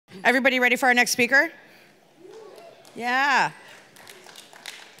Everybody ready for our next speaker? Yeah.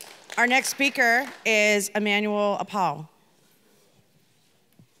 Our next speaker is Emmanuel Apau.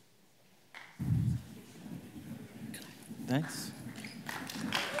 Thanks.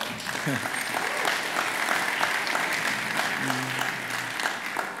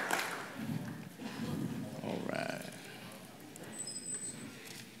 All right.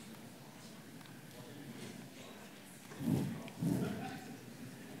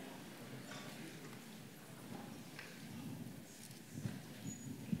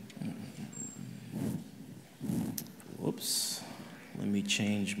 Whoops. Let me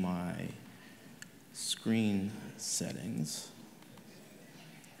change my screen settings.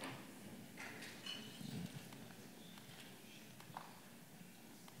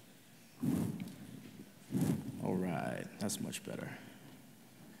 All right, that's much better.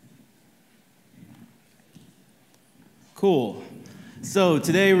 Cool. So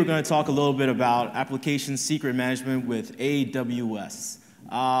today we're going to talk a little bit about application secret management with AWS.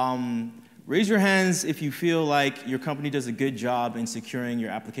 Raise your hands if you feel like your company does a good job in securing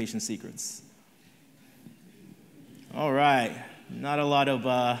your application secrets. All right, not a lot of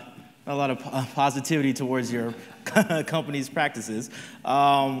positivity towards your company's practices,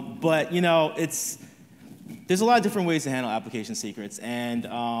 but you know, there's a lot of different ways to handle application secrets, and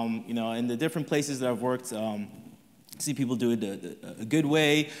you know, in the different places that I've worked, see people do it a good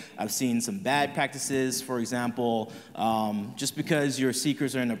way. I've seen some bad practices. For example, just because your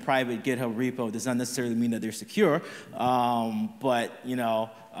secrets are in a private GitHub repo does not necessarily mean that they're secure, but you know,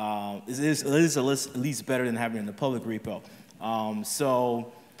 it is at least better than having it in the public repo.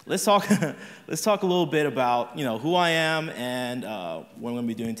 So let's talk a little bit about who I am and what I'm going to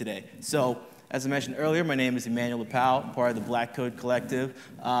be doing today. So, as I mentioned earlier, my name is Emmanuel Apau, part of the Black Code Collective.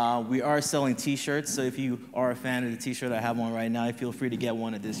 We are selling T-shirts, so if you are a fan of the T-shirt I have on right now, feel free to get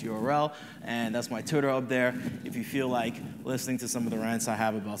one at this URL, and that's my Twitter up there if you feel like listening to some of the rants I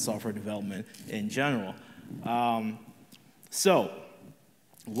have about software development in general. So,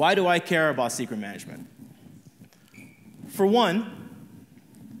 why do I care about secret management? For one,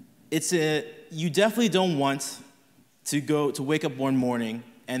 you definitely don't want to wake up one morning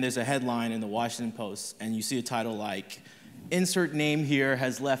and there's a headline in the Washington Post, and you see a title like, "Insert name here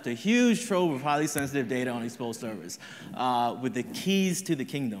has left a huge trove of highly sensitive data on exposed servers with the keys to the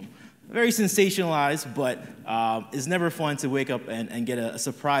kingdom." Very sensationalized, but it's never fun to wake up and get a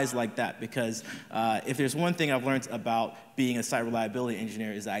surprise like that, because if there's one thing I've learned about being a site reliability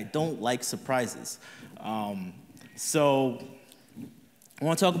engineer is that I don't like surprises. So I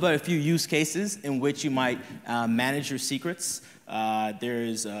want to talk about a few use cases in which you might manage your secrets.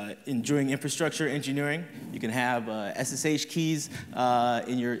 During infrastructure engineering, you can have SSH keys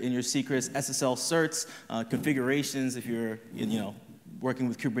in your secrets, SSL certs, configurations. If you're working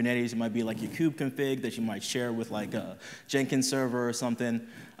with Kubernetes, it might be like your kube config that you might share with like a Jenkins server or something.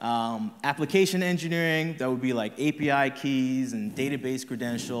 Application engineering, that would be like API keys and database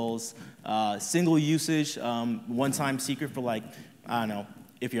credentials. Single usage, one-time secret for like, I don't know,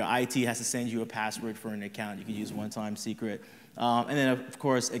 if your IT has to send you a password for an account, you can use one-time secret. And then, of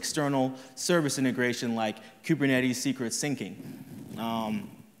course, external service integration like Kubernetes secret syncing.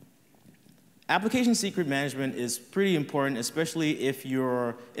 Application secret management is pretty important, especially if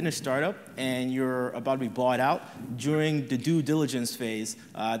you're in a startup and you're about to be bought out. During the due diligence phase,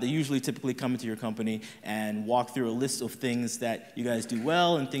 they usually typically come into your company and walk through a list of things that you guys do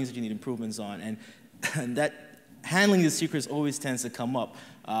well and things that you need improvements on. And that handling the secrets always tends to come up.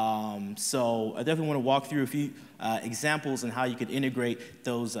 So I definitely want to walk through a few examples on how you could integrate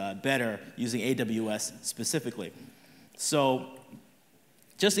those better using AWS specifically. So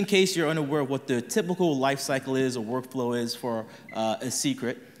just in case you're unaware of what the typical life cycle is or workflow is for a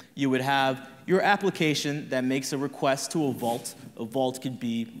secret, you would have your application that makes a request to a vault. A vault could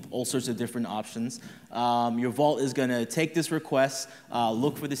be all sorts of different options. Your vault is going to take this request,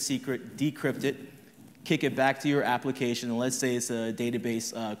 look for the secret, decrypt it, kick it back to your application, and let's say it's a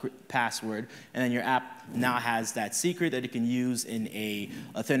database password, and then your app now has that secret that it can use in a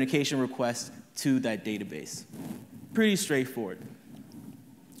authentication request to that database. Pretty straightforward.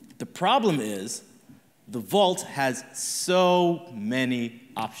 The problem is the vault has so many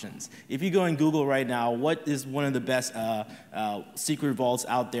options. If you go in Google right now, what is one of the best secret vaults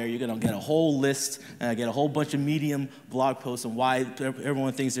out there, you're going to get a whole list, get a whole bunch of Medium blog posts on why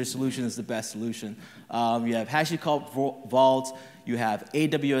everyone thinks their solution is the best solution. You have HashiCorp Vault, you have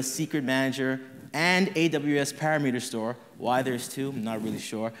AWS Secret Manager, and AWS Parameter Store. Why there's two, I'm not really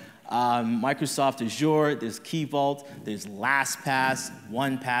sure. Microsoft Azure, there's Key Vault, there's LastPass,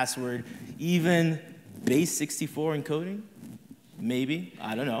 1Password, even Base64 encoding. Maybe,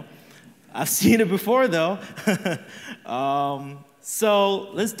 I don't know. I've seen it before, though. So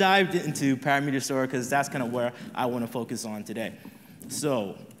let's dive into Parameter Store, because that's kind of where I want to focus on today.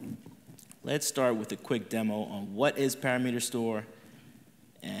 So let's start with a quick demo on what is Parameter Store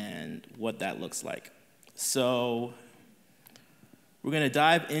and what that looks like. So we're going to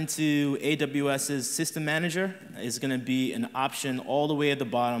dive into AWS's System Manager. It's going to be an option all the way at the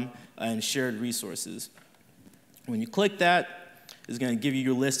bottom in shared resources. When you click that, it's going to give you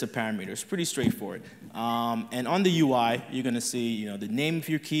your list of parameters. Pretty straightforward. And on the UI, you're going to see the name of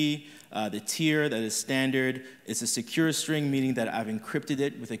your key, the tier that is standard. It's a secure string, meaning that I've encrypted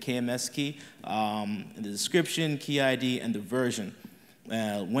it with a KMS key. The description, key ID, and the version.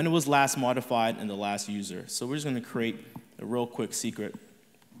 When it was last modified, and the last user. So we're just going to create a real quick secret.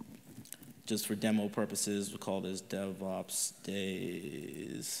 Just for demo purposes, we'll call this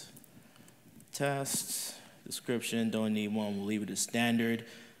DevOpsDays test. Description, don't need one, we'll leave it as standard.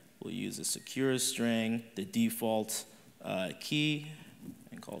 We'll use a secure string, the default key,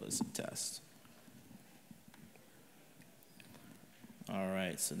 and call this a test. All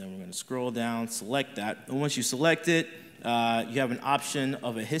right, so then we're going to scroll down, select that. And once you select it, you have an option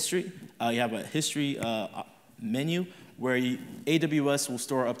of a history. You have a history menu where AWS will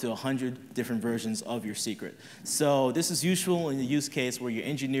store up to 100 different versions of your secret. So this is useful in the use case where your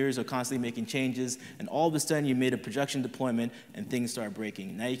engineers are constantly making changes, and all of a sudden you made a production deployment and things start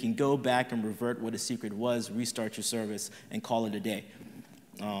breaking. Now you can go back and revert what a secret was, restart your service, and call it a day.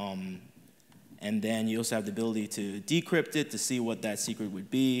 And then you also have the ability to decrypt it to see what that secret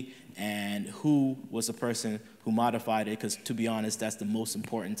would be and who was the person who modified it, because to be honest, that's the most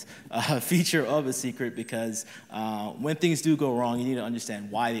important feature of a secret, because when things do go wrong, you need to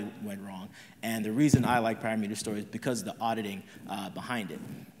understand why they went wrong. And the reason I like Parameter Store is because of the auditing behind it.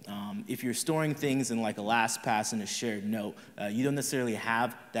 If you're storing things in like a LastPass in a shared note, you don't necessarily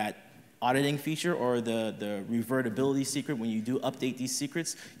have that auditing feature or the revertability secret. When you do update these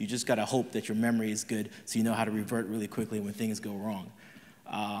secrets, you just got to hope that your memory is good so you know how to revert really quickly when things go wrong.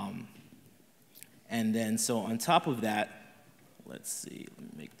 And then, so on top of that, let's see, let me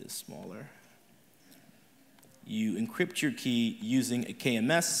make this smaller. You encrypt your key using a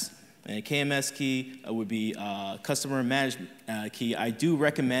KMS. And a KMS key would be customer management key. I do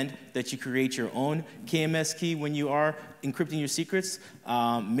recommend that you create your own KMS key when you are encrypting your secrets,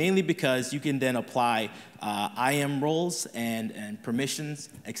 mainly because you can then apply IAM roles and permissions,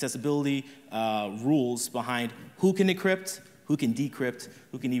 accessibility rules behind who can encrypt, who can decrypt,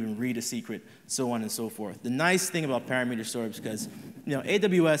 who can even read a secret, so on and so forth. The nice thing about Parameter Store is because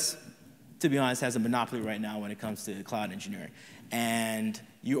AWS, to be honest, has a monopoly right now when it comes to cloud engineering. And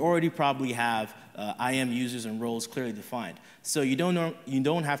you already probably have IAM users and roles clearly defined. So you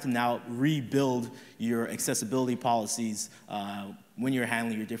don't have to now rebuild your accessibility policies when you're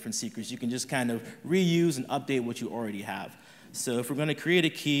handling your different secrets. You can just kind of reuse and update what you already have. So if we're going to create a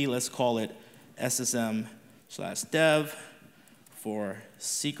key, let's call it SSM/dev for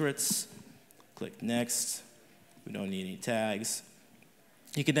secrets. Click next. We don't need any tags.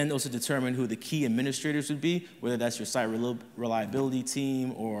 You can then also determine who the key administrators would be, whether that's your site reliability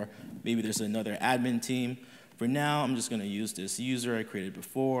team or maybe there's another admin team. For now, I'm just going to use this user I created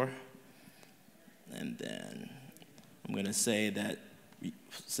before. And then I'm going to say that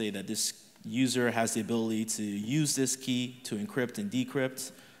this user has the ability to use this key to encrypt and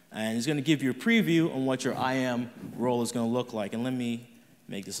decrypt. And it's going to give you a preview on what your IAM role is going to look like. And let me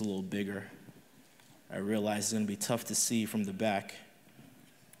make this a little bigger. I realize it's going to be tough to see from the back.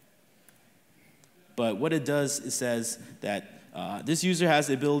 But what it does, it says that this user has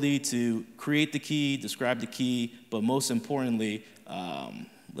the ability to create the key, describe the key, but most importantly,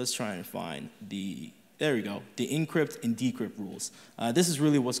 let's try and find there we go, the encrypt and decrypt rules. This is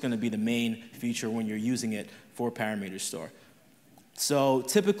really what's going to be the main feature when you're using it for Parameter Store. So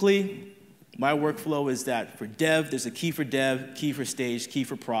typically, my workflow is that for dev, there's a key for dev, key for stage, key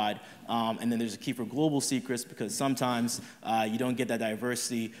for prod, and then there's a key for global secrets, because sometimes you don't get that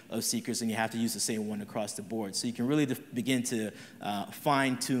diversity of secrets and you have to use the same one across the board. So you can really begin to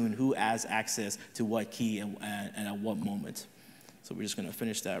fine-tune who has access to what key and at what moment. So we're just going to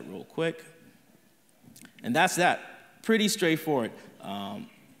finish that real quick. And that's that. Pretty straightforward.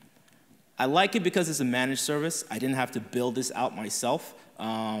 I like it because it's a managed service. I didn't have to build this out myself.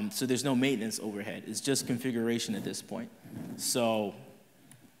 So there's no maintenance overhead. It's just configuration at this point. So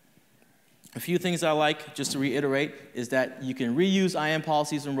a few things I like, just to reiterate, is that you can reuse IAM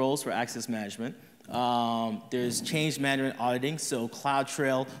policies and roles for access management. There's change management auditing, so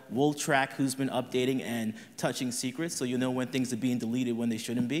CloudTrail will track who's been updating and touching secrets, so you'll know when things are being deleted when they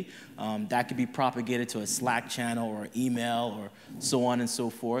shouldn't be. That could be propagated to a Slack channel or email or so on and so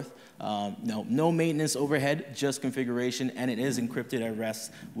forth. No maintenance overhead, just configuration, and it is encrypted at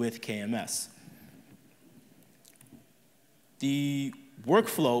rest with KMS. The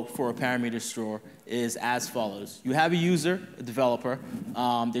workflow for a parameter store is as follows. You have a user, a developer.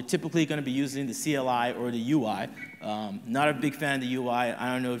 They're typically going to be using the CLI or the UI. Not a big fan of the UI.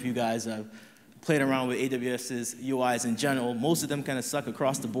 I don't know if you guys have played around with AWS's UIs in general. Most of them kind of suck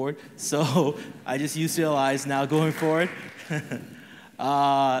across the board. So I just use CLIs now going forward.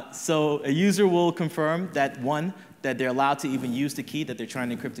 So a user will confirm that, one, that they're allowed to even use the key that they're trying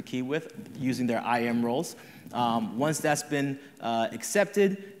to encrypt the key with using their IAM roles. Once that's been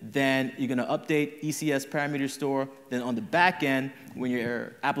accepted, then you're going to update ECS Parameter Store. Then on the back end, when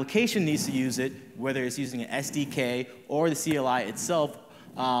your application needs to use it, whether it's using an SDK or the CLI itself,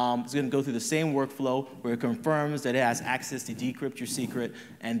 it's going to go through the same workflow where it confirms that it has access to decrypt your secret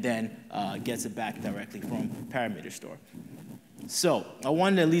and then gets it back directly from Parameter Store. So I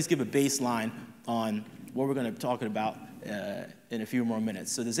wanted to at least give a baseline on what we're going to be talking about in a few more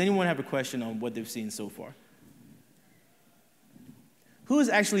minutes. So does anyone have a question on what they've seen so far? Who is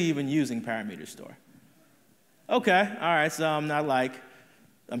actually even using Parameter Store? OK, all right, so I'm not like,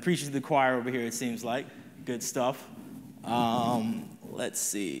 I'm preaching to the choir over here, it seems like. Good stuff. Let's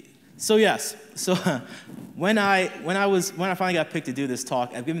see. So yes, so when I finally got picked to do this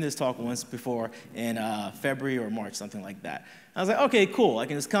talk, I've given this talk once before in February or March, something like that. I was like, OK, cool, I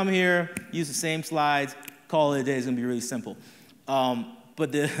can just come here, use the same slides, call it a day, it's going to be really simple.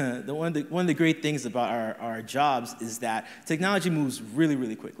 But one of the great things about our jobs is that technology moves really,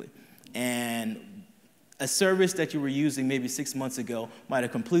 really quickly. And a service that you were using maybe 6 months ago might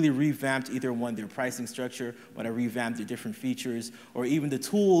have completely revamped either one, their pricing structure, might have revamped their different features, or even the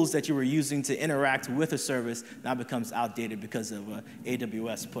tools that you were using to interact with a service now becomes outdated because of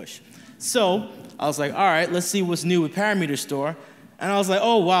AWS push. So I was like, all right, let's see what's new with Parameter Store. And I was like,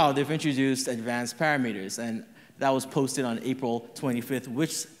 oh, wow, they've introduced advanced parameters. And that was posted on April 25th,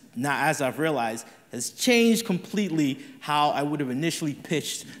 which now, as I've realized, has changed completely how I would have initially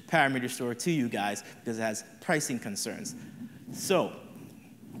pitched Parameter Store to you guys because it has pricing concerns. So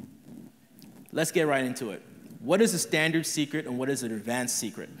let's get right into it. What is a standard secret and what is an advanced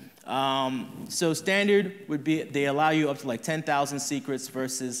secret? So standard would be they allow you up to like 10,000 secrets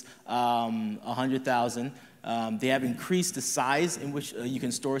versus 100,000. They have increased the size in which you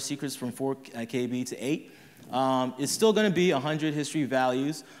can store secrets from 4 KB to 8. It's still going to be 100 history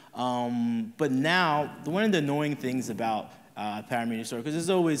values. But now, one of the annoying things about Parameter Store, because there's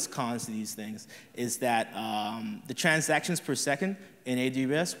always cons to these things, is that the transactions per second in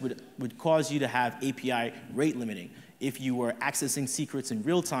AWS would cause you to have API rate limiting if you were accessing secrets in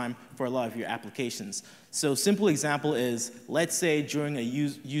real time for a lot of your applications. So simple example is, let's say during a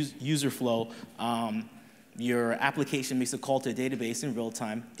user flow, your application makes a call to a database in real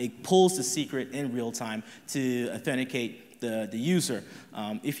time. It pulls the secret in real time to authenticate the user.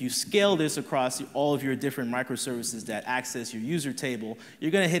 If you scale this across all of your different microservices that access your user table,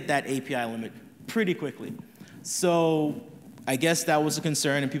 you're going to hit that API limit pretty quickly. So I guess that was a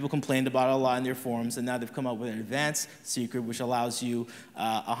concern, and people complained about it a lot in their forums, and now they've come up with an advanced secret, which allows you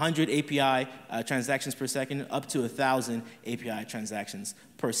 100 API transactions per second, up to 1,000 API transactions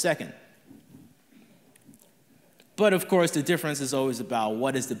per second. But of course, the difference is always about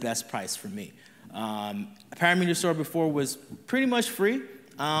what is the best price for me. Parameter Store before was pretty much free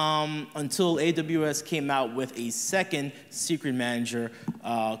until AWS came out with a second secret manager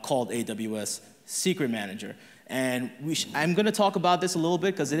called AWS Secret Manager. And I'm going to talk about this a little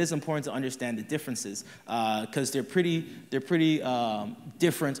bit because it is important to understand the differences because they're pretty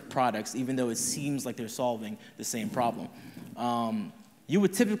different products, even though it seems like they're solving the same problem. You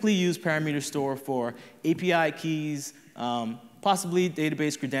would typically use Parameter Store for API keys, possibly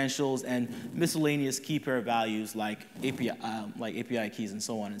database credentials, and miscellaneous key pair values like API keys and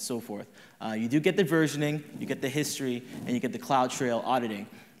so on and so forth. You do get the versioning, you get the history, and you get the CloudTrail auditing.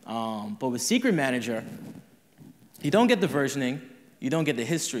 But with Secret Manager, you don't get the versioning, you don't get the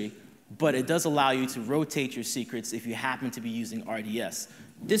history, but it does allow you to rotate your secrets if you happen to be using RDS.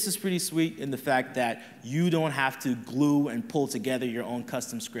 This is pretty sweet in the fact that you don't have to glue and pull together your own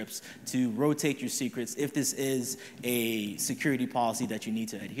custom scripts to rotate your secrets if this is a security policy that you need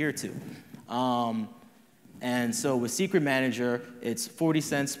to adhere to. And so with Secret Manager, it's 40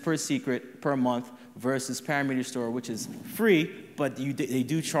 cents per secret per month versus Parameter Store, which is free, but they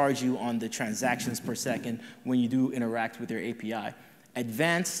do charge you on the transactions per second when you do interact with their API.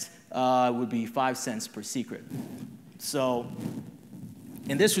 Advanced would be 5 cents per secret. So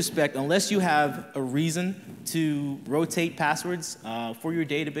in this respect, unless you have a reason to rotate passwords for your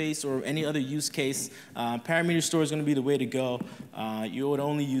database or any other use case, Parameter Store is going to be the way to go. You would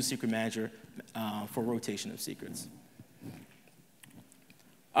only use Secret Manager for rotation of secrets.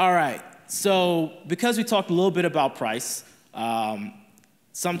 All right, so because we talked a little bit about price,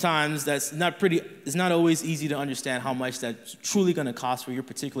 sometimes it's not always easy to understand how much that's truly going to cost for your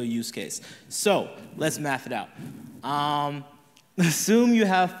particular use case. So let's math it out. Assume you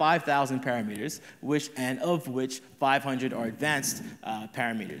have 5,000 parameters, of which 500 are advanced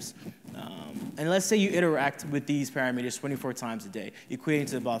parameters. And let's say you interact with these parameters 24 times a day, equating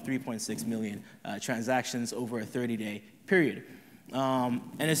to about 3.6 million transactions over a 30-day period. And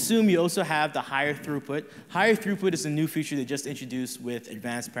assume you also have the higher throughput. Higher throughput is a new feature they just introduced with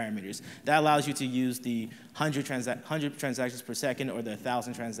advanced parameters. That allows you to use the 100 transactions per second or the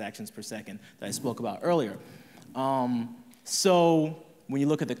 1,000 transactions per second that I spoke about earlier. So when you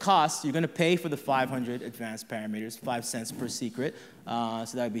look at the cost, you're going to pay for the 500 advanced parameters, 5 cents per secret. So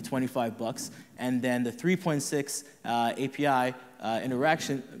that would be 25 bucks. And then the 3.6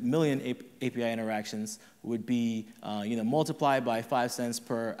 million API interactions would be multiplied by 5 cents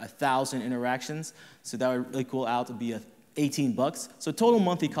per 1,000 interactions. So that would equal out to be 18 bucks. So total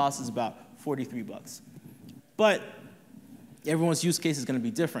monthly cost is about 43 bucks. But everyone's use case is going to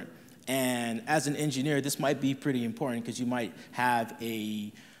be different. And as an engineer, this might be pretty important because you might have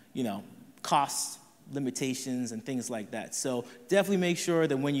cost limitations and things like that. So definitely make sure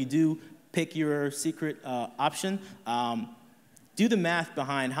that when you do pick your secret option, do the math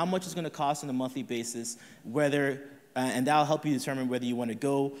behind how much it's going to cost on a monthly basis, and that'll help you determine whether you want to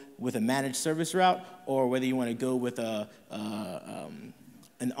go with a managed service route or whether you want to go with an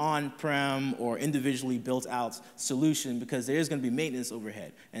on-prem or individually built out solution, because there is going to be maintenance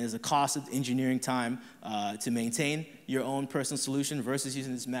overhead. And there's a cost of engineering time to maintain your own personal solution versus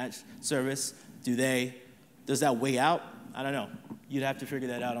using this managed service. Does that weigh out? I don't know. You'd have to figure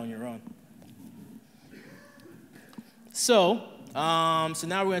that out on your own. So now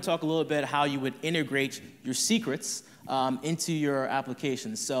we're going to talk a little bit how you would integrate your secrets into your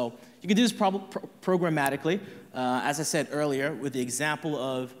applications. So you can do this programmatically. As I said earlier, with the example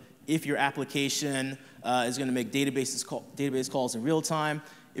of if your application is going to make database calls in real time,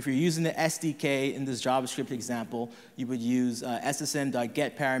 if you're using the SDK in this JavaScript example, you would use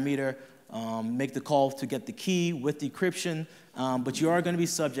ssn.getParameter, make the call to get the key with decryption, but you are going to be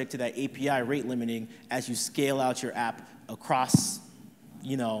subject to that API rate limiting as you scale out your app across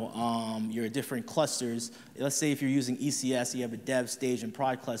your different clusters. Let's say if you're using ECS, you have a dev, stage, and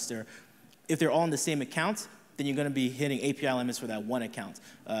prod cluster. If they're all in the same account, then you're going to be hitting API limits for that one account.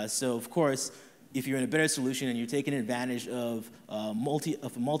 So of course, if you're in a better solution and you're taking advantage of a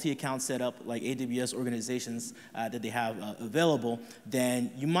multi-account setup like AWS organizations that they have available,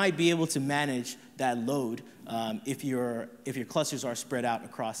 then you might be able to manage that load if your clusters are spread out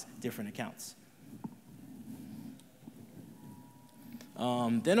across different accounts.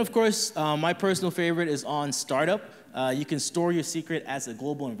 Then, of course, my personal favorite is on startup. You can store your secret as a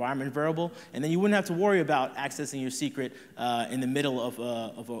global environment variable, and then you wouldn't have to worry about accessing your secret in the middle of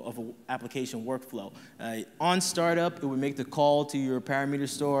an application workflow. On startup, it would make the call to your parameter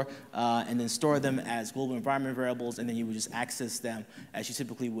store and then store them as global environment variables, and then you would just access them as you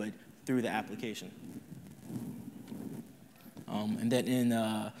typically would through the application. And then in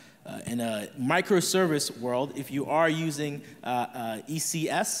a microservice world, if you are using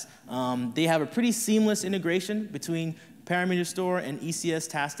ECS, they have a pretty seamless integration between Parameter Store and ECS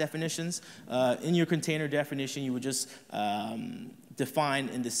task definitions. In your container definition, you would just define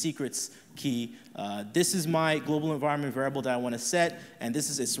in the secrets key, this is my global environment variable that I want to set, and this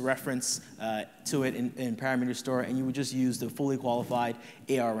is its reference to it in Parameter Store, and you would just use the fully qualified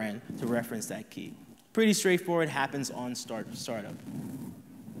ARN to reference that key. Pretty straightforward, happens on startup.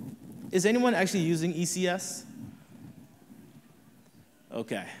 Is anyone actually using ECS?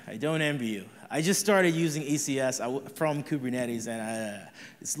 Okay, I don't envy you. I just started using ECS from Kubernetes, and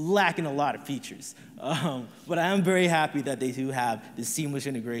it's lacking a lot of features. But I am very happy that they do have this seamless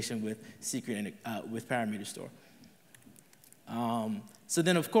integration with with Parameter Store. So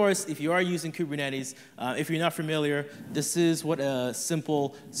then, of course, if you are using Kubernetes, if you're not familiar, this is what a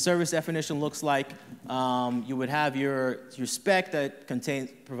simple service definition looks like. You would have your spec that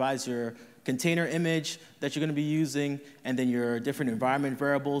provides your container image that you're going to be using, and then your different environment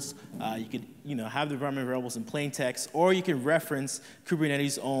variables. You could have the environment variables in plain text, or you can reference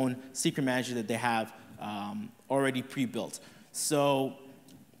Kubernetes' own secret manager that they have already pre-built. So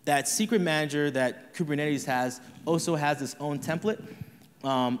that secret manager that Kubernetes has also has its own template.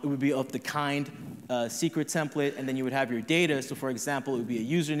 it would be of the kind secret template, and then you would have your data. So for example, it would be a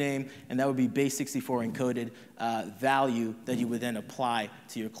username, and that would be base64 encoded value that you would then apply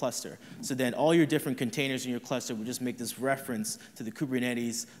to your cluster. So then all your different containers in your cluster would just make this reference to the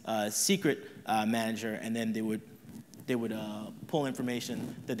Kubernetes secret manager, and then they would pull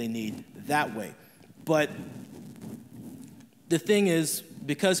information that they need that way. But the thing is,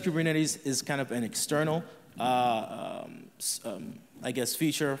 because Kubernetes is kind of an external I guess,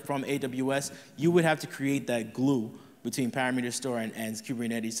 feature from AWS, you would have to create that glue between Parameter Store and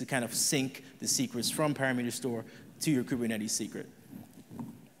Kubernetes to kind of sync the secrets from Parameter Store to your Kubernetes secret.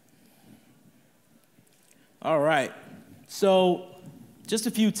 All right, so just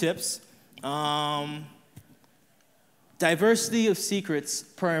a few tips. Diversity of secrets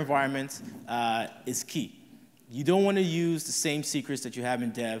per environment is key. You don't want to use the same secrets that you have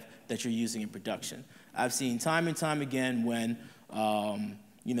in dev that you're using in production. I've seen time and time again when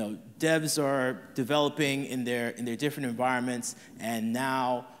devs are developing in their different environments, and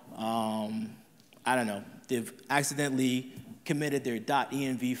now I don't know, they've accidentally committed their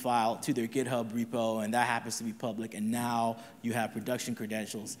 .env file to their GitHub repo, and that happens to be public, and now you have production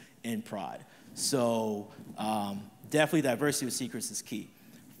credentials in prod. So definitely diversity of secrets is key.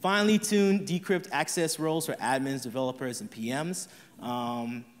 Finely tuned decrypt access roles for admins, developers, and PMs.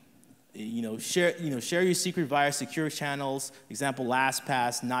 Share your secret via secure channels. Example,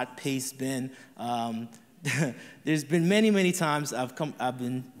 LastPass, not Pastebin. There's been many times I've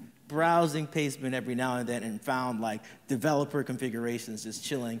been browsing Pastebin every now and then and found like developer configurations just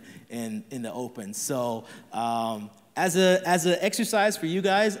chilling in the open. So as an exercise for you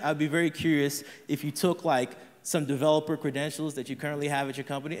guys, I'd be very curious if you took like some developer credentials that you currently have at your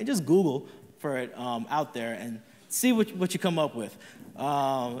company and just Google for it out there and see what you come up with.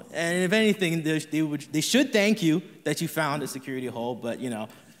 And if anything, they should thank you that you found a security hole, but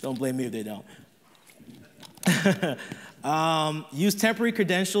don't blame me if they don't. Use temporary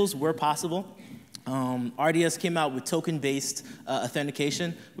credentials where possible. RDS came out with token-based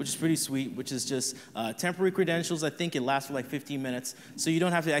authentication, which is pretty sweet, which is just temporary credentials. I think it lasts for like 15 minutes, so you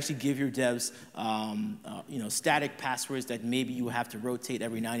don't have to actually give your devs static passwords that maybe you have to rotate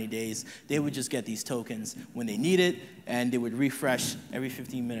every 90 days. They would just get these tokens when they need it, and they would refresh every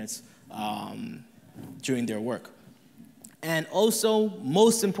 15 minutes during their work. And also,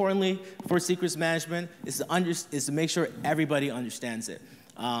 most importantly, for secrets management is to make sure everybody understands it.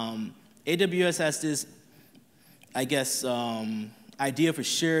 AWS has this, I guess, idea for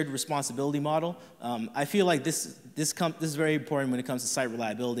shared responsibility model. I feel like this is very important when it comes to site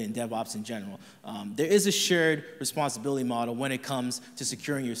reliability and DevOps in general. There is a shared responsibility model when it comes to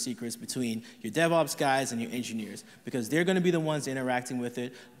securing your secrets between your DevOps guys and your engineers, because they're going to be the ones interacting with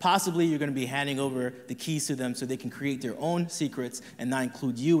it. Possibly you're going to be handing over the keys to them so they can create their own secrets and not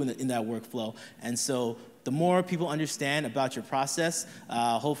include you in that workflow. And so the more people understand about your process,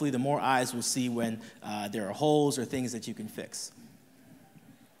 hopefully the more eyes will see when there are holes or things that you can fix.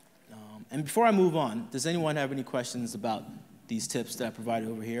 And before I move on, does anyone have any questions about these tips that I provided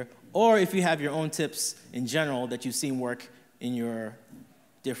over here? Or if you have your own tips in general that you've seen work in your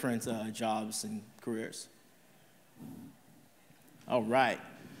different jobs and careers? All right.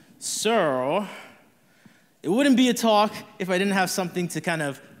 So it wouldn't be a talk if I didn't have something to kind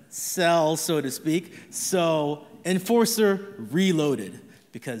of sell, so to speak. So Enforcer Reloaded,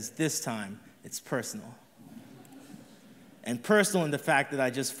 because this time it's personal. And personal in the fact that I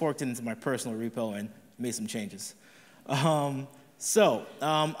just forked it into my personal repo and made some changes. I've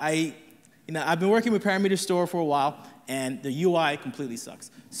been working with Parameter Store for a while, and the UI completely sucks.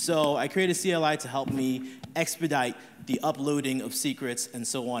 So I created a CLI to help me expedite the uploading of secrets and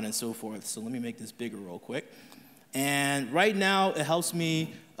so on and so forth. So let me make this bigger real quick. And right now, it helps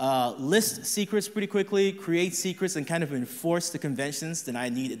me list secrets pretty quickly, create secrets, and kind of enforce the conventions that I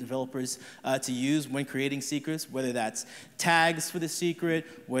need developers to use when creating secrets, whether that's tags for the secret,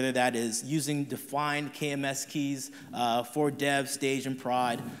 whether that is using defined KMS keys for dev, stage, and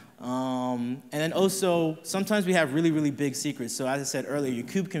prod. And then also, sometimes we have really big secrets. So as I said earlier, your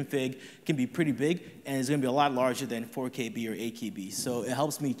kube config can be pretty big, and it's going to be a lot larger than 4KB or 8KB. So it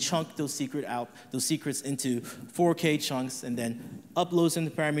helps me chunk those secrets into 4K chunks, and then uploads them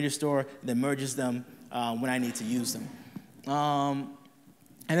to Parameter Store, and then merges them when I need to use them. And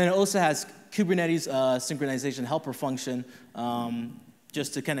then it also has Kubernetes synchronization helper function,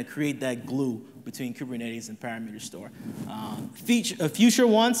 just to kind of create that glue between Kubernetes and Parameter Store. Future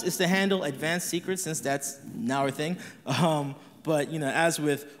wants is to handle advanced secrets, since that's now our thing. But as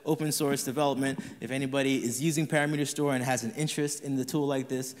with open source development, if anybody is using Parameter Store and has an interest in the tool like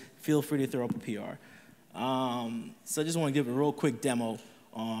this, feel free to throw up a PR. So I just want to give a real quick demo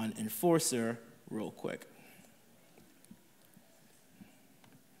on enforcer real quick.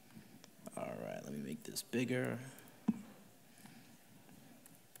 All right, let me make this bigger.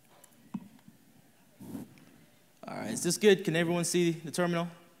 All right, is this good? Can everyone see the terminal?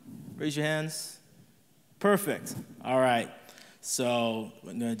 Raise your hands. Perfect. All right, so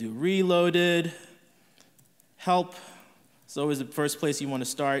I'm going to do reloaded, help. It's always the first place you want to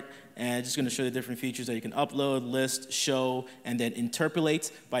start, and just going to show the different features that you can upload, list, show, and then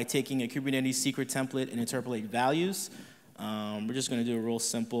interpolate by taking a Kubernetes secret template and interpolate values. We're just going to do a real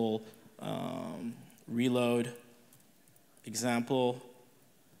simple reload example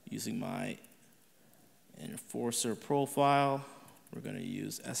using my enforcer profile. We're going to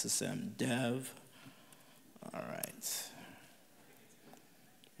use SSM dev. All right.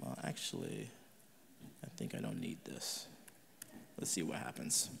 Well, actually, I think I don't need this. Let's see what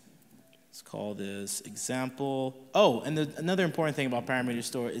happens. Let's call this example. Oh, and another important thing about Parameter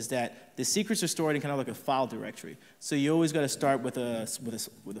Store is that the secrets are stored in kind of like a file directory. So you always got to start with a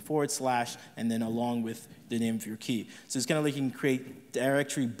 / and then along with the name of your key. So it's kind of like you can create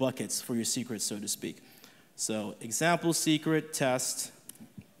directory buckets for your secrets, so to speak. So example secret test,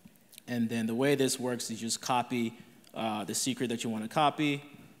 and then the way this works is you just copy the secret that you want to copy.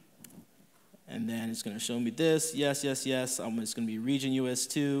 And then it's going to show me this, yes, yes, yes. It's going to be region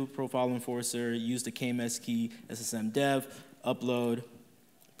US2, profile enforcer, use the KMS key, SSM dev, upload,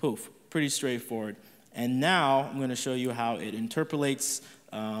 poof. Pretty straightforward. And now I'm going to show you how it interpolates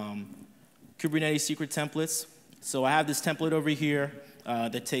Kubernetes secret templates. So I have this template over here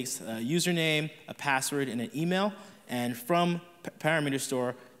that takes a username, a password, and an email. And from Parameter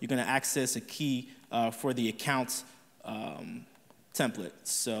Store, you're going to access a key for the account template.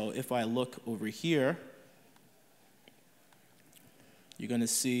 So if I look over here, you're going to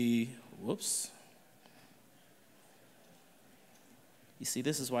see, whoops. You see,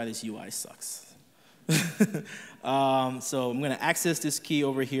 this is why this UI sucks. So I'm going to access this key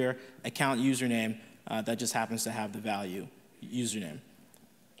over here, account username, that just happens to have the value username.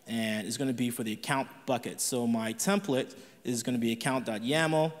 And it's going to be for the account bucket. So my template is going to be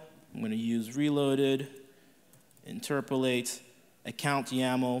account.yaml. I'm going to use reloaded, interpolate, account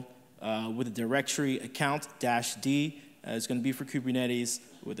YAML with a directory account-d. It's going to be for Kubernetes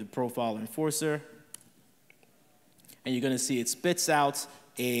with a profile enforcer. And you're going to see it spits out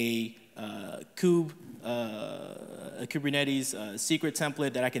a Kubernetes secret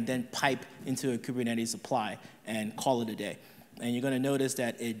template that I can then pipe into a Kubernetes apply and call it a day. And you're going to notice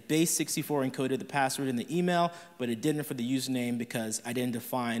that it base64 encoded the password in the email, but it didn't for the username because I didn't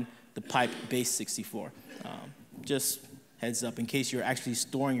define the pipe base64. Just heads up, in case you're actually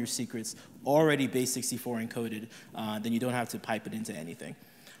storing your secrets already base64 encoded, then you don't have to pipe it into anything.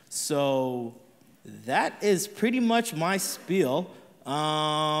 So that is pretty much my spiel.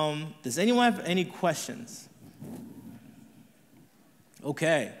 Does anyone have any questions?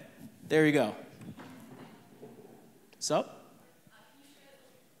 Okay, there you go. So?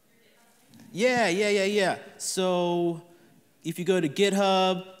 Yeah. So if you go to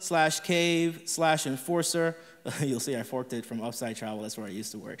GitHub/cave/enforcer, you'll see I forked it from Upside Travel. That's where I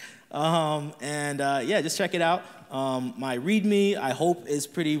used to work. Yeah, just check it out. My README, I hope, is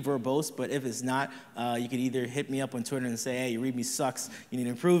pretty verbose, but if it's not, you can either hit me up on Twitter and say, hey, your README sucks, you need to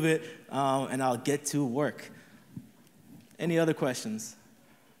improve it, and I'll get to work. Any other questions?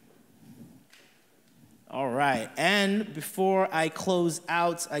 All right, and before I close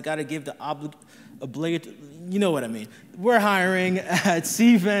out, I gotta give the obligatory, you know what I mean. We're hiring at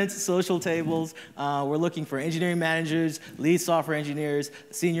Cvent Social Tables. We're looking for engineering managers, lead software engineers,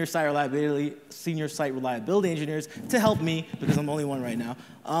 senior site reliability engineers to help me, because I'm the only one right now,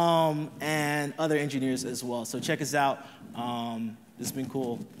 and other engineers as well. So check us out. This has been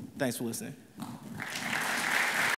cool. Thanks for listening.